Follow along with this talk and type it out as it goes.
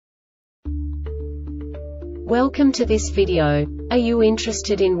Welcome to this video. Are you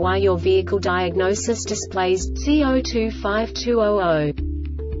interested in why your vehicle diagnosis displays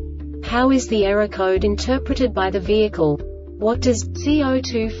C0252-00? How is the error code interpreted by the vehicle? What does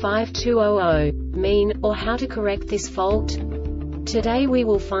C0252-00 mean, or how to correct this fault? Today we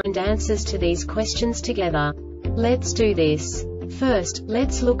will find answers to these questions together. Let's do this. First,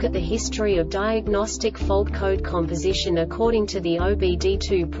 let's look at the history of diagnostic fault code composition according to the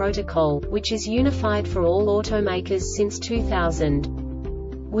OBD2 protocol, which is unified for all automakers since 2000.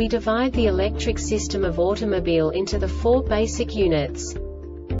 We divide the electric system of automobile into the four basic units: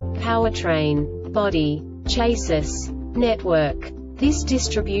 powertrain, body, chassis, network. This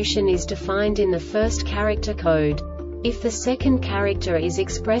distribution is defined in the first character code. If the second character is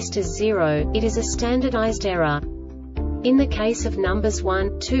expressed as 0, it is a standardized error. In the case of numbers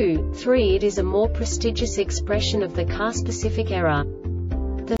 1, 2, 3, it is a more prestigious expression of the car-specific error.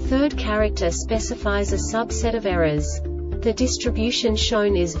 The third character specifies a subset of errors. The distribution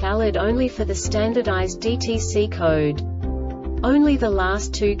shown is valid only for the standardized DTC code. Only the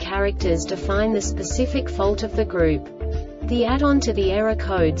last two characters define the specific fault of the group. The add-on to the error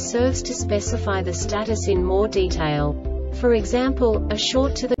code serves to specify the status in more detail. For example, a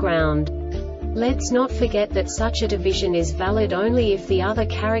short to the ground. Let's not forget that such a division is valid only if the other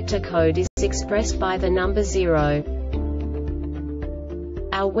character code is expressed by the number 0.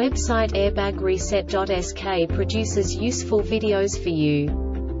 Our website airbagreset.sk produces useful videos for you.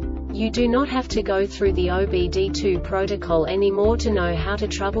 You do not have to go through the OBD2 protocol anymore to know how to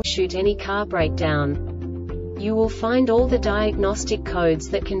troubleshoot any car breakdown. You will find all the diagnostic codes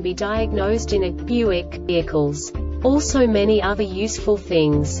that can be diagnosed in a Buick vehicles. Also many other useful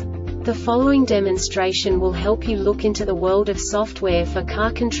things. The following demonstration will help you look into the world of software for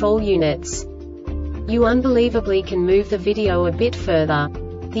car control units. You unbelievably can move the video a bit further.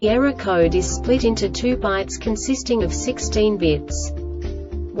 The error code is split into 2 bytes consisting of 16 bits.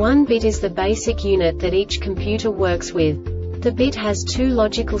 1 bit is the basic unit that each computer works with. The bit has 2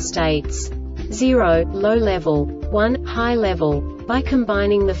 logical states: 0, low level, 1, high level. By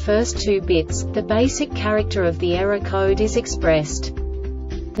combining the first 2 bits, the basic character of the error code is expressed.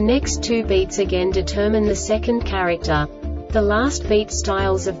 The next 2 beats again determine the second character. The last beat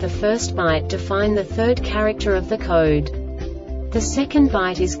styles of the first byte define the third character of the code. The second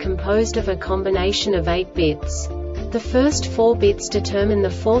byte is composed of a combination of 8 bits. The first 4 bits determine the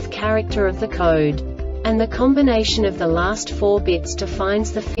fourth character of the code. And the combination of the last 4 bits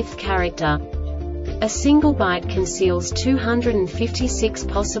defines the fifth character. A single byte conceals 256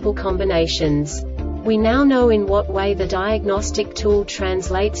 possible combinations. We now know in what way the diagnostic tool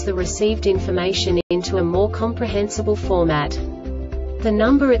translates the received information into a more comprehensible format. The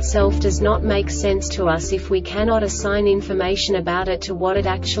number itself does not make sense to us if we cannot assign information about it to what it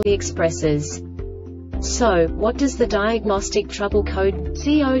actually expresses. So, what does the Diagnostic Trouble Code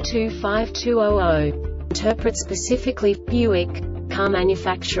C0252-00 interpret specifically for Buick car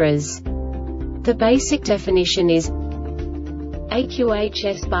manufacturers? The basic definition is ECU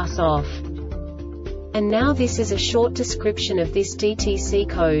HS Bus Off. And now this is a short description of this DTC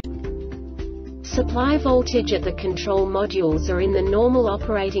code. Supply voltage at the control modules are in the normal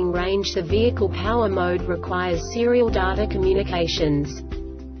operating range. The vehicle power mode requires serial data communications.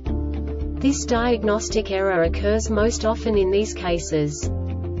 This diagnostic error occurs most often in these cases.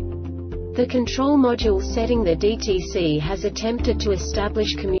 The control module setting the DTC has attempted to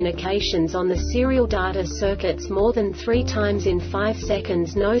establish communications on the serial data circuits more than 3 times in 5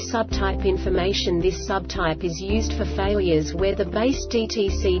 seconds. No subtype information. This subtype is used for failures where the base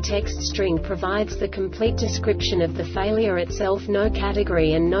DTC text string provides the complete description of the failure itself. No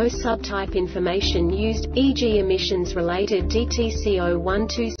category and no subtype information used, e.g. emissions-related DTC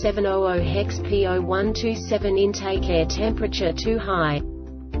 012700 hex P0127 intake air temperature too high.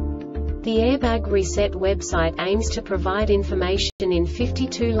 The Airbag Reset website aims to provide information in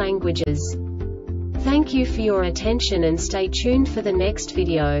 52 languages. Thank you for your attention and stay tuned for the next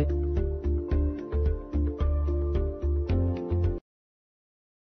video.